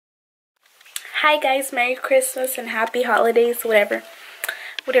Hi guys, Merry Christmas and Happy Holidays, whatever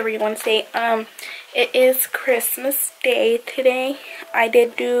you want to say. It is Christmas Day today. I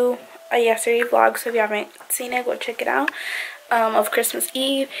did do a yesterday vlog, so if you haven't seen it, go check it out. Of Christmas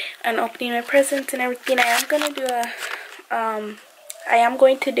Eve and opening my presents and everything. I am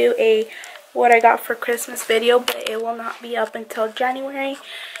going to do a what I got for Christmas video, but it will not be up until January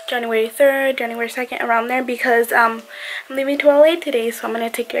 3rd, January 2nd, around there, because I'm leaving to LA today, so I'm going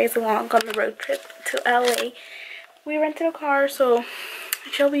to take you guys along on the road trip to LA. We rented a car, so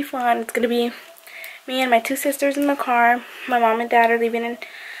it shall be fun. It's going to be me and my two sisters in the car. My mom and dad are leaving in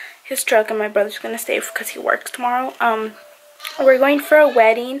his truck, and my brother's going to stay because he works tomorrow. We're going for a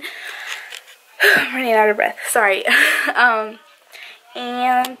wedding. I'm running out of breath, sorry.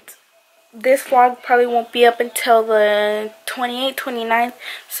 And this vlog probably won't be up until the 28th, 29th.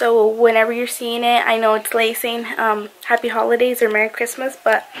 So whenever you're seeing it, I know it's late saying Happy Holidays or Merry Christmas,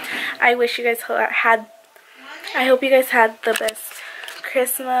 but I wish you guys had, I hope you guys had the best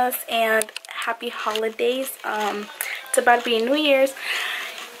Christmas and Happy Holidays. It's about to be New Year's.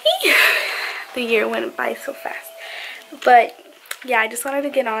 The year went by so fast. But yeah, I just wanted to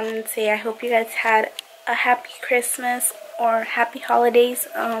get on and say I hope you guys had a happy Christmas or happy holidays.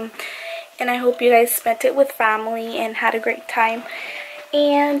 And I hope you guys spent it with family and had a great time.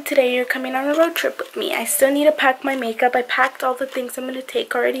 And today you're coming on a road trip with me. I still need to pack my makeup. I packed all the things I'm going to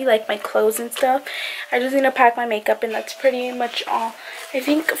take already, like my clothes and stuff. I just need to pack my makeup, and that's pretty much all. I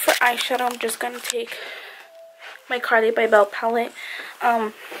think for eyeshadow, I'm just going to take my Carly by Belle palette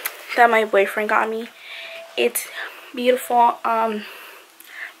that my boyfriend got me. It's beautiful.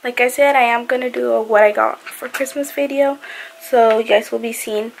 Like I said, I am going to do a what I got for Christmas video. So you guys will be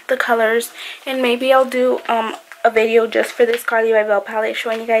seeing the colors. And maybe I'll do a video just for this Carly by Belle palette,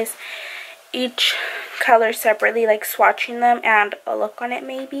 showing you guys each color separately, like swatching them and a look on it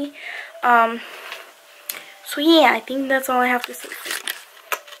maybe. So yeah, I think that's all I have to say.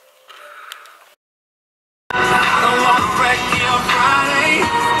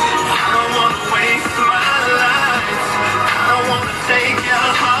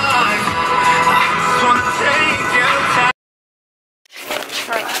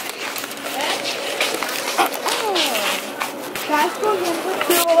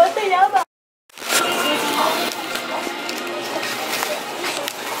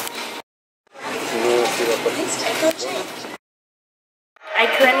 I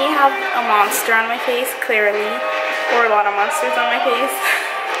currently have a monster on my face, clearly, or a lot of monsters on my face.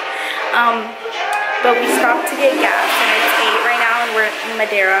 But we stopped to get gas, and it's 8 right now, and we're in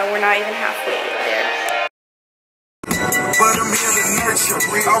Madeira. We're not even halfway there. But I'm here to nurture.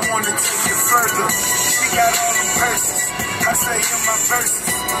 I want to take it further. She got all the purses. I say in my verses.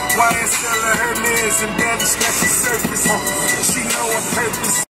 Why is Stella Hermes and barely scratch the surface? She know her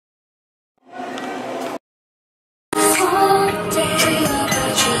purpose.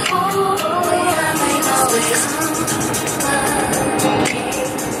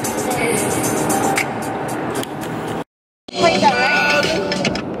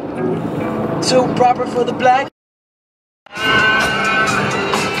 Too proper for the black.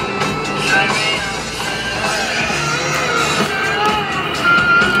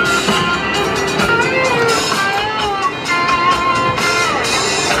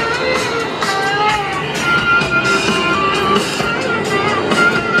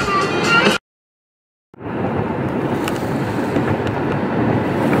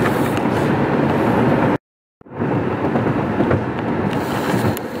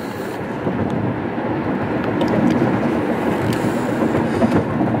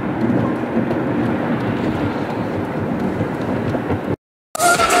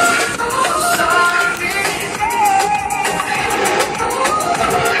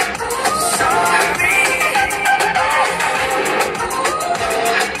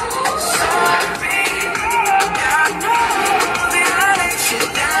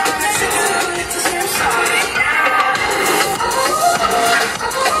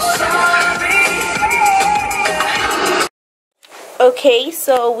 Okay,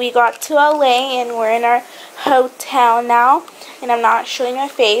 so we got to LA and we're in our hotel now, and I'm not showing my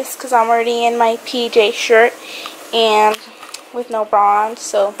face because I'm already in my PJ shirt and with no bra on,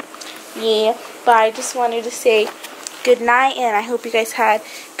 so yeah. But I just wanted to say good night, and I hope you guys had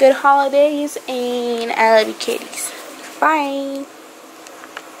good holidays, and I love you kitties. Bye.